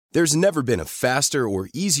There's never been a faster or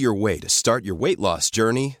easier way to start your weight loss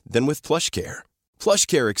journey than with PlushCare.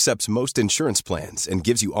 PlushCare accepts most insurance plans and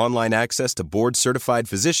gives you online access to board-certified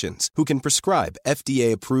physicians who can prescribe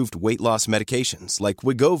FDA-approved weight loss medications like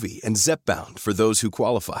Wegovy and Zepbound for those who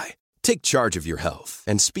qualify. Take charge of your health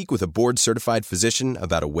and speak with a board-certified physician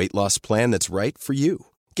about a weight loss plan that's right for you.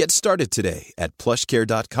 Get started today at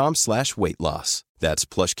plushcare.com/weight-loss. That's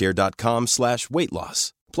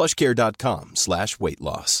plushcare.com/weight-loss.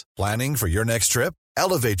 plushcare.com/weight-loss. Planning for your next trip?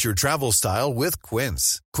 Elevate your travel style with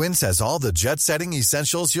Quince. Quince has all the jet-setting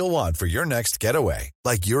essentials you'll want for your next getaway,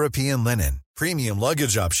 like European linen, premium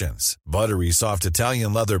luggage options, buttery soft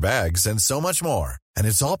Italian leather bags, and so much more. And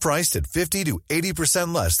it's all priced at 50 to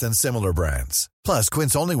 80% less than similar brands. Plus,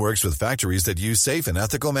 Quince only works with factories that use safe and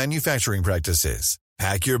ethical manufacturing practices.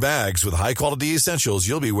 Pack your bags with high-quality essentials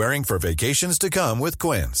you'll be wearing for vacations to come with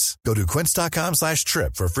Quince. Go to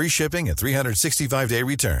quince.com/trip for free shipping and 365-day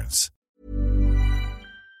returns.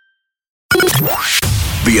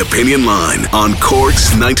 The Opinion Line on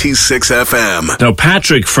Cork's 96 FM. Now,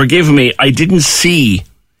 Patrick, forgive me, I didn't see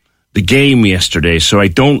the game yesterday, so I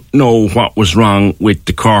don't know what was wrong with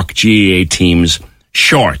the Cork GAA team's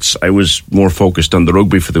shorts. I was more focused on the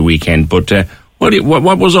rugby for the weekend, but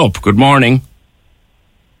what was up? Good morning.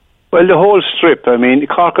 Well, the whole strip, I mean,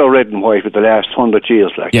 Cork are red and white for the last 100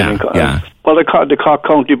 years. Like, Yeah, I mean, yeah. Well, the Cork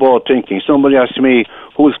County Board thinking. Somebody asked me,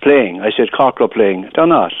 who's playing? I said, Cork are playing. They're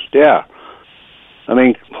not. They are. I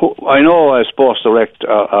mean, I know Sports Direct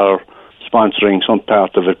are sponsoring some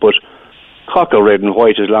part of it, but Cork are red and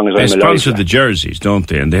white as long as They I'm alive. They sponsor the jerseys, don't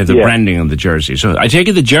they? And they have the branding on the jerseys. So I take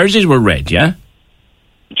it the jerseys were red, yeah?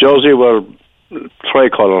 Jersey were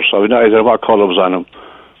tricolours. I don't know what colour was on them.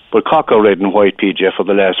 But Cork are red and white, PJ, for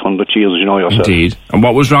the last 100 years, you know yourself. Indeed. And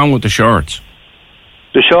what was wrong with the shorts?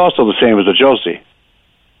 The shorts are the same as the jersey.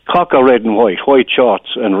 Cork are red and white shorts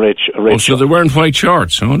and red so they weren't white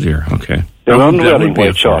shorts. Oh, dear. Okay. They weren't wearing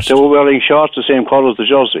white shorts. They were wearing shorts the same colour as the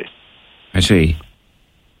jersey. I see.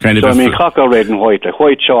 Cork are red and white. Like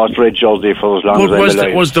white shorts, red jersey for as long as I'm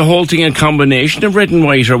alive. Was the whole thing a combination of red and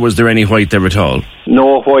white, or was there any white there at all?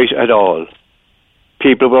 No white at all.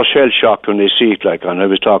 People were shell-shocked when they see it, like, and I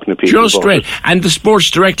was talking to people just about red. it. And the Sports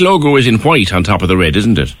Direct logo is in white on top of the red,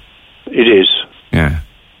 isn't it? It is. Yeah.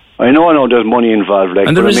 I know there's money involved, like,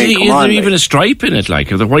 and there is there even like, a stripe in it, like,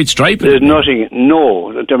 the white stripe in there's it? Nothing,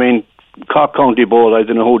 no. I mean, Cork County Board, I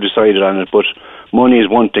don't know who decided on it, but money is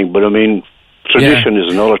one thing, but I mean, tradition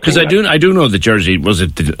is another thing. Because I do know the jersey, was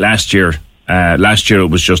it last year? Last year it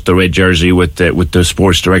was just the red jersey with the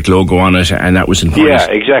Sports Direct logo on it, and that was in white. Yeah,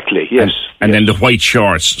 exactly, yes. And then the white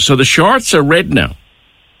shorts. So the shorts are red now?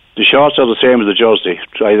 The shorts are the same as the jersey.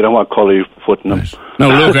 I don't know what colour you're putting them. Right. Now,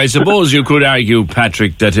 look, I suppose you could argue,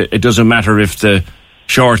 Patrick, that it doesn't matter if the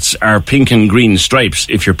shorts are pink and green stripes.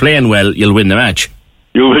 If you're playing well, you'll win the match.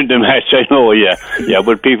 You win the match, I know, yeah. Yeah,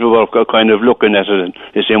 but people were kind of looking at it and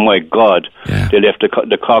they say, my God, they left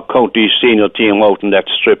the Cork County senior team out in that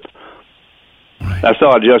strip. Right. That's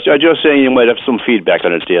all. Just saying, you might have some feedback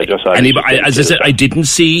on it there. As I said, I didn't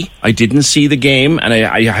see the game, and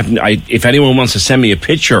I haven't. If anyone wants to send me a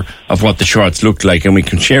picture of what the shorts looked like, and we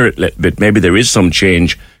can share it a little bit, maybe there is some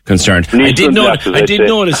change concerned. I did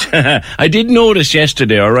notice. I did notice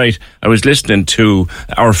yesterday. All right, I was listening to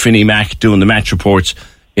our Finny Mac doing the match reports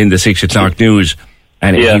in the 6 o'clock news.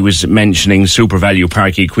 And he was mentioning Super Value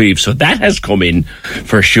Park Equive. So that has come in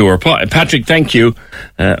for sure. Patrick, thank you.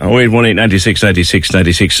 0818 96 96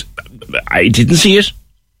 96. I didn't see it.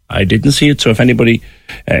 So if anybody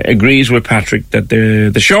agrees with Patrick that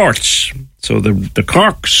the shorts, so the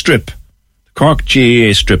Cork strip, the Cork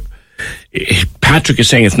GAA strip, Patrick is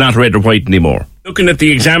saying it's not red or white anymore. Looking at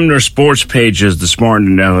the Examiner sports pages this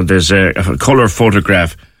morning now, there's a colour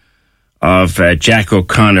photograph of Jack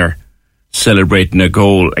O'Connor celebrating a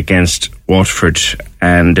goal against Watford.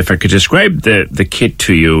 And if I could describe the kit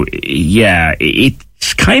to you,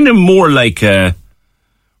 it's kind of more like a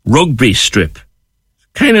rugby strip,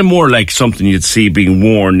 kind of more like something you'd see being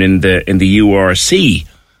worn in the URC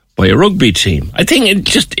by a rugby team. I think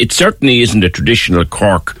it certainly isn't a traditional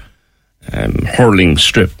Cork hurling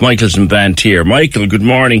strip. Michael's in Bantier. Michael, good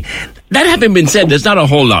morning. That having been said, there's not a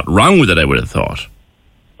whole lot wrong with it, I would have thought.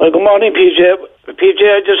 Well, good morning, PJ. PJ,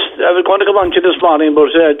 I was going to come on to you this morning, but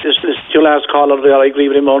just listen to your last caller there. I agree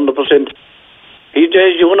with him 100%.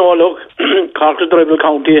 PJ, you know, look, Cork is the rival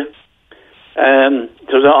county.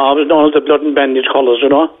 There's always known as the blood and bandage colours, you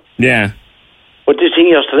know. Yeah. But this thing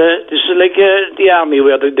yesterday, this is like the army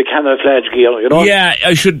wear the camouflage gear, you know. Yeah,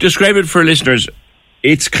 I should describe it for listeners.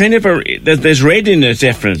 It's kind of there's red in it,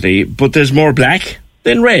 definitely, but there's more black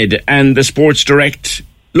than red, and the Sports Direct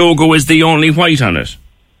logo is the only white on it.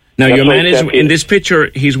 Now, your man is, in this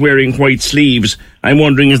picture, he's wearing white sleeves. I'm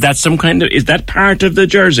wondering, is that part of the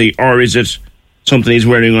jersey, or is it something he's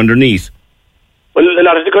wearing underneath? Well, a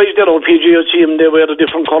lot of the guys there on PG, you'll see them, they wear the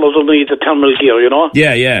different colours underneath the thermal gear, you know?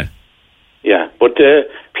 Yeah, yeah. Yeah, but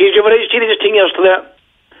PG, when I seen this thing yesterday,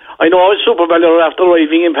 I know I was super valuable after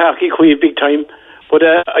arriving in Parky quite big time, but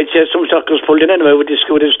I'd say some circles pulled in anyway with this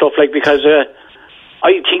stuff, like, because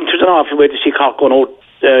I think it was an awful way to see Cork going out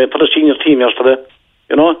for the senior team yesterday,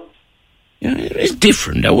 you know? Yeah, it's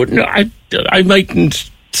different. I mightn't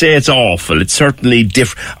say it's awful. It's certainly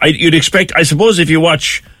different. You'd expect, I suppose, if you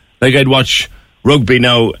watch, like I'd watch rugby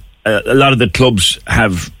now, a lot of the clubs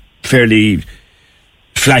have fairly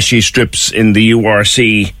flashy strips in the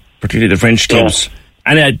URC, particularly the French clubs.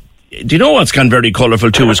 Yeah. And do you know what's gone very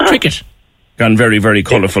colourful too is cricket. Gone very, very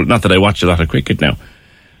colourful. Not that I watch a lot of cricket now.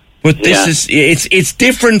 But this it's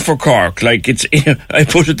different for Cork. Like, I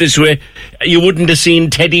put it this way, you wouldn't have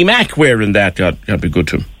seen Teddy Mack wearing that. That'd be good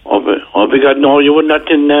to him. No, you wouldn't have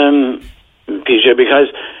in PJ,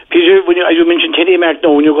 because PJ, when you mentioned Teddy Mack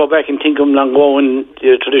now, when you go back and think of him long ago in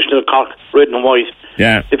the traditional Cork red and white.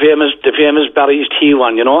 Yeah. The famous Barry's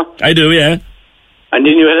T1, you know? I do, yeah. And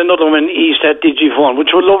then you had another one, East at Digi4, which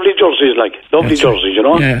were lovely jerseys, jerseys, you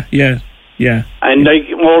know? Yeah. And like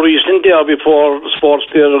more recent there, before sports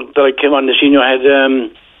there that I came on the scene, you had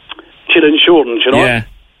Chill Insurance, you know? Yeah.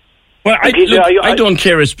 Well, I don't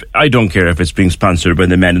care if it's being sponsored by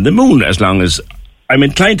the Man in the Moon, as long as I'm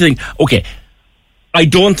inclined to think, okay, I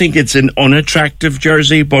don't think it's an unattractive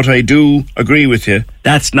jersey, but I do agree with you,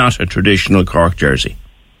 that's not a traditional Cork jersey.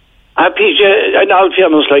 PJ, in all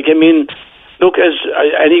fairness, like, I mean, look, as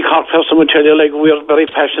any Cork person would tell you, like, we're very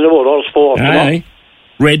passionate about our sport, you know?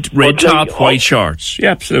 Red top, white shorts.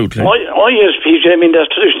 Yeah, absolutely. Yes, PJ. I mean, there's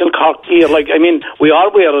traditional Cork gear. Like, I mean, we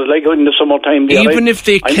all wear it, like, in the summertime. Even if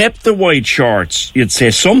they kept the white shorts, you'd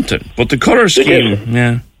say something. But the colour scheme,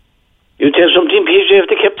 yeah. You'd say something, PJ, if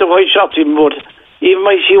they kept the white shorts, even. But even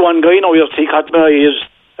I see one guy now, he caught my eyes,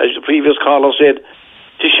 as the previous caller said,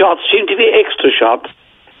 the shorts seem to be extra short.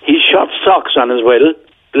 He's short socks on as well.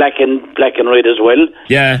 Black and red as well.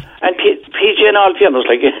 Yeah. And PJ, in all fairness,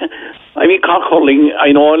 like, I mean, Cork hurling,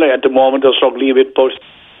 I know, like, at the moment they're struggling a bit, but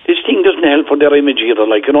this thing doesn't help for their image either,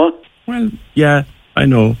 like, you know? Well, yeah, I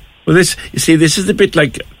know. Well, this is a bit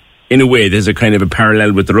like, in a way, there's a kind of a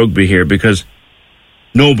parallel with the rugby here, because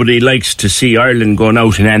nobody likes to see Ireland going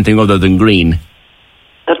out in anything other than green.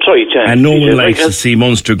 That's right, yeah. And no one likes to see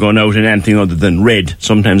Munster going out in anything other than red.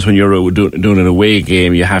 Sometimes when you're doing an away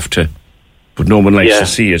game, you have to, but no one likes to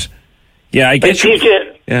see it. Yeah, I get you.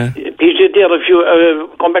 PJ, there,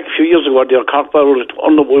 gone back a few years ago, there, Cork borrowed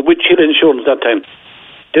with Chill Insurance that time.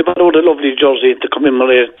 They borrowed a lovely jersey to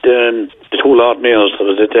commemorate the two Lord Mayors. There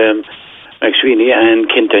was McSweeney and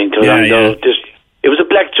Kintyne. It was a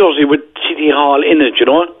black jersey with City Hall in it, you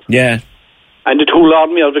know? Yeah. And the two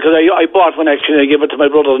Lord Mayors, because I bought one actually, I gave it to my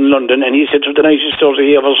brother in London, and he said it was the nicest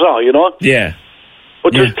jersey he ever saw, you know? Yeah.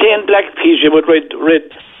 But it was plain black PJ with red.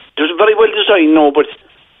 It was very well designed, no, but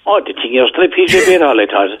the thing yesterday, PJ made all I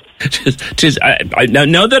thought.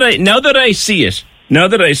 Now that I see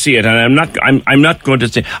it, and I'm not going to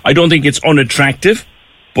say, I don't think it's unattractive,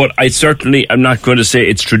 but I'm not going to say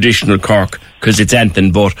it's traditional Cork, because it's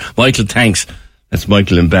anything but. Michael, thanks. That's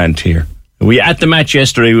Michael and Band here. We at the match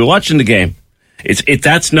yesterday, we were watching the game.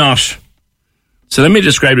 That's not. So let me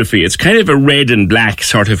describe it for you. It's kind of a red and black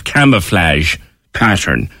sort of camouflage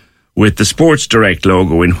pattern with the Sports Direct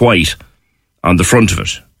logo in white on the front of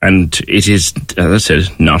it. And it is, as I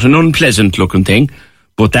said, not an unpleasant looking thing,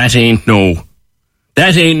 but that ain't no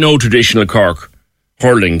traditional Cork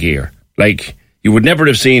hurling gear. Like, you would never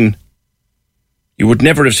have seen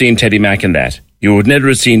Teddy Mack in that. You would never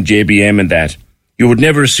have seen JBM in that. You would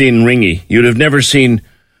never have seen Ringy. You'd have never seen,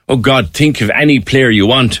 oh God, think of any player you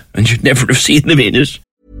want, and you'd never have seen them in it.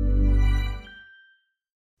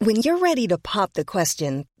 When you're ready to pop the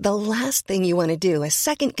question, the last thing you want to do is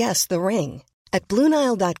second-guess the ring. At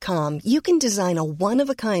BlueNile.com, you can design a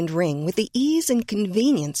one-of-a-kind ring with the ease and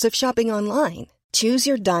convenience of shopping online. Choose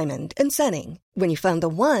your diamond and setting. When you find the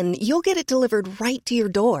one, you'll get it delivered right to your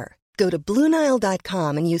door. Go to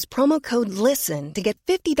BlueNile.com and use promo code LISTEN to get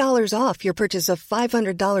 $50 off your purchase of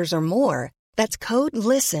 $500 or more. That's code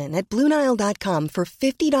LISTEN at BlueNile.com for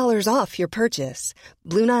 $50 off your purchase.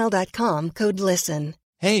 BlueNile.com, code LISTEN.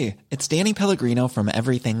 Hey, it's Danny Pellegrino from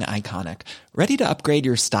Everything Iconic. Ready to upgrade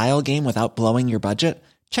your style game without blowing your budget?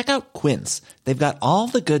 Check out Quince. They've got all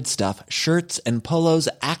the good stuff, shirts and polos,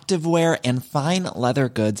 activewear, and fine leather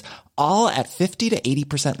goods, all at 50 to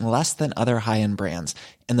 80% less than other high-end brands.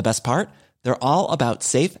 And the best part? They're all about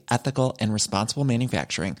safe, ethical, and responsible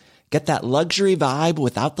manufacturing. Get that luxury vibe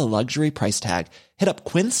without the luxury price tag. Hit up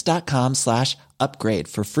quince.com/upgrade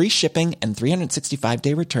for free shipping and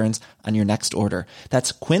 365-day returns on your next order.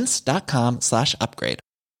 That's quince.com/upgrade.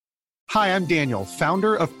 Hi, I'm Daniel,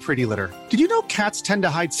 founder of Pretty Litter. Did you know cats tend to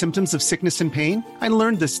hide symptoms of sickness and pain? I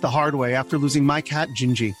learned this the hard way after losing my cat,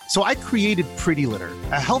 Gingy. So I created Pretty Litter,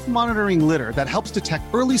 a health monitoring litter that helps detect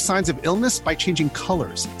early signs of illness by changing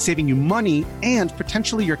colors, saving you money and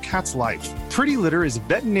potentially your cat's life. Pretty Litter is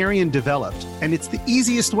veterinarian developed, and it's the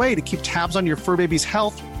easiest way to keep tabs on your fur baby's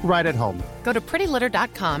health right at home. Go to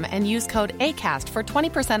prettylitter.com and use code ACAST for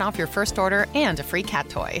 20% off your first order and a free cat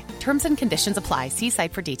toy. Terms and conditions apply. See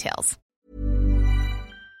site for details.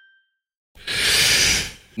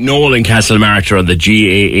 Noel and Castlemartyr on the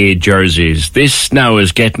GAA jerseys. This now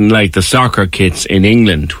is getting like the soccer kits in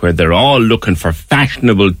England, where they're all looking for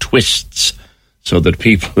fashionable twists so that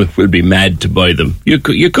people will be mad to buy them. You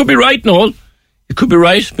could be right, Noel. You could be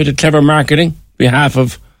right. A bit of clever marketing on behalf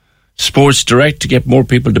of Sports Direct to get more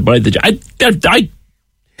people to buy the.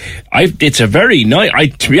 It's a very nice.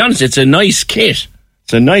 To be honest, it's a nice kit.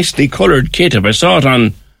 It's a nicely coloured kit. If I saw it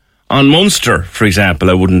on Munster, for example,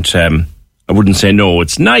 I wouldn't say no.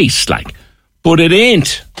 It's nice, but it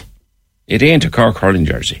ain't. It ain't a Cork hurling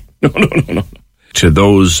jersey. No. To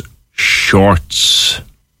those shorts,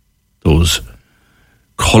 those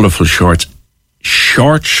colourful shorts.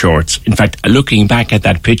 Short shorts. In fact, looking back at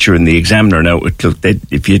that picture in the Examiner now,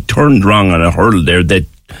 if you turned wrong on a hurl there, they'd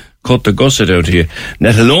cut the gusset out of you,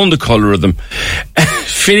 let alone the colour of them.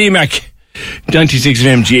 Finny Mac,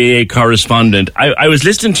 96FM GAA correspondent. I was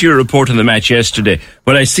listening to your report on the match yesterday.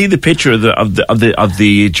 When I see the picture of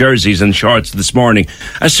the jerseys and shorts this morning,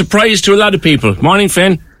 a surprise to a lot of people. Morning,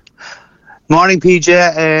 Finn. Morning, PJ,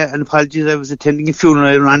 and apologies, I was attending a funeral,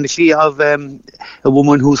 ironically, of a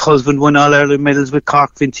woman whose husband won All-Ireland medals with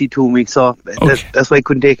Cork, Vincey Toomey, so okay. That's why I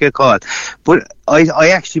couldn't take a call. But I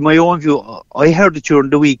actually, my own view, I heard it during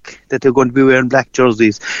the week that they're going to be wearing black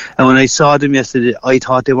jerseys, and when I saw them yesterday, I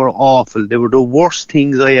thought they were awful. They were the worst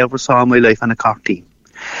things I ever saw in my life on a Cork team.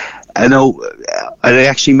 I know, I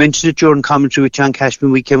actually mentioned it during commentary with John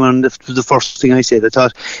Cashman. We came on, that was the first thing I said. I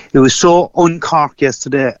thought it was so un-Cork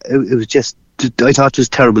yesterday. It was just, I thought it was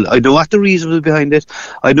terrible. I know what the reason was behind it.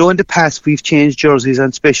 I know in the past we've changed jerseys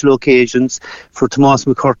on special occasions for Tomás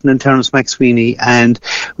McCurtain and Terence McSweeney, and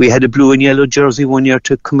we had a blue and yellow jersey one year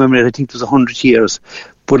to commemorate, I think it was 100 years.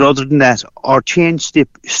 But other than that, our change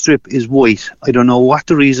strip is white. I don't know what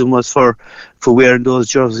the reason was for wearing those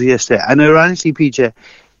jerseys yesterday. And ironically, PJ,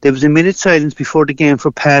 there was a minute silence before the game for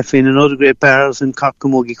Pa Finn, another great bars and Cork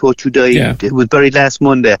Camogie coach who died. Yeah. It was buried last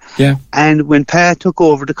Monday. Yeah. And when Pa took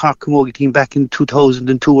over the Cork Camogie team back in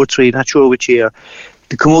 2002 or 3, not sure which year,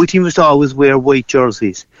 the Camogie team was to always wear white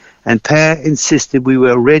jerseys. And Pa insisted we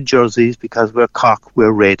wear red jerseys because we're Cork,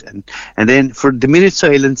 we're red. And then for the minute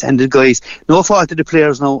silence and the guys, no fault to the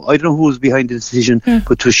players now, I don't know who was behind the decision,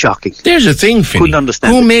 but it was shocking. There's a thing, Finny. Couldn't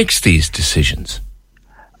understand who makes these decisions?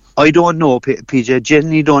 I don't know, PJ.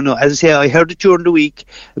 Genuinely don't know. As I say, I heard it during the week.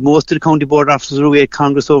 Most of the county board officers were away at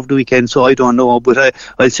Congress over the weekend, so I don't know. But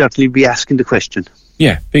I'll certainly be asking the question.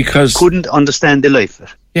 Yeah, because couldn't understand the life of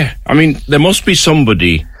it. Yeah, I mean, there must be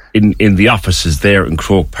somebody in the offices there in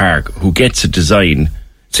Croke Park who gets a design,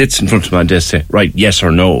 sits in front of my desk, say, right, yes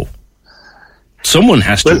or no. Someone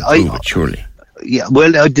has to approve it, surely. Yeah,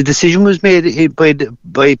 well, the decision was made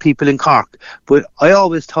by people in Cork, but I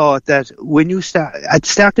always thought that when you start at the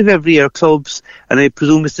start of every year, clubs, and I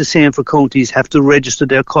presume it's the same for counties, have to register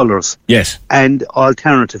their colours. Yes, and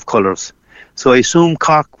alternative colours. So I assume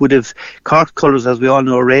Cork would have Cork colours, as we all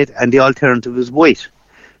know, red, and the alternative is white.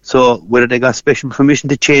 So whether they got special permission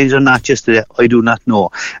to change or not yesterday, I do not know.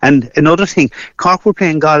 And another thing, Cork were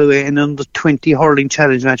playing Galway in an under-20 hurling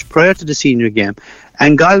challenge match prior to the senior game.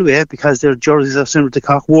 And Galway, because their jerseys are similar to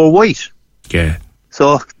Cork, wore white. Yeah.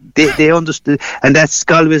 So they understood, and that's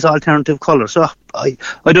Galway's alternative colour. So I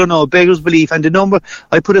don't know, beggar's belief. And the number,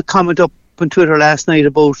 I put a comment up on Twitter last night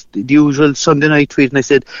about the usual Sunday night tweet, and I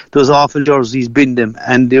said those awful jerseys, bin them,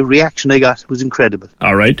 and the reaction I got was incredible.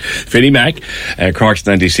 All right, Finny Mac, Cork's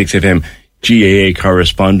 96FM GAA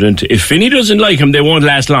correspondent. If Finny doesn't like him, they won't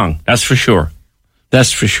last long. That's for sure.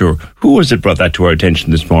 That's for sure. Who was it brought that to our attention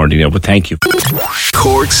this morning? Yeah, but thank you.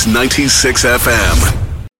 Cork's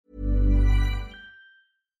 96FM.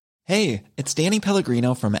 Hey, it's Danny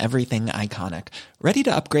Pellegrino from Everything Iconic. Ready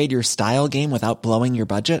to upgrade your style game without blowing your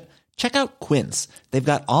budget? Check out Quince. They've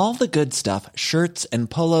got all the good stuff, shirts and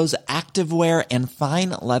polos, activewear, and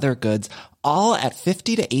fine leather goods, all at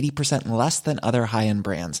 50 to 80% less than other high-end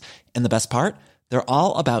brands. And the best part? They're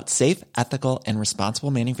all about safe, ethical, and responsible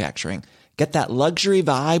manufacturing. Get that luxury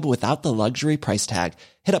vibe without the luxury price tag.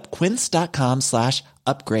 Hit up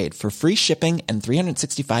quince.com/upgrade for free shipping and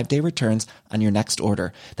 365-day returns on your next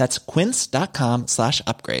order. That's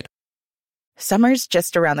quince.com/upgrade. Summer's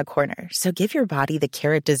just around the corner, so give your body the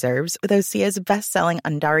care it deserves with Osea's best-selling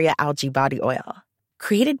Undaria Algae Body Oil.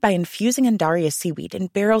 Created by infusing Undaria seaweed in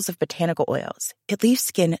barrels of botanical oils, it leaves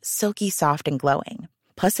skin silky soft and glowing.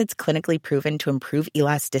 Plus, it's clinically proven to improve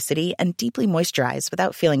elasticity and deeply moisturize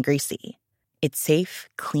without feeling greasy. It's safe,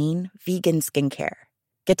 clean, vegan skincare.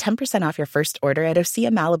 Get 10% off your first order at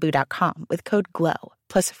OseaMalibu.com with code GLOW,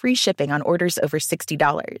 plus free shipping on orders over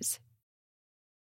 $60.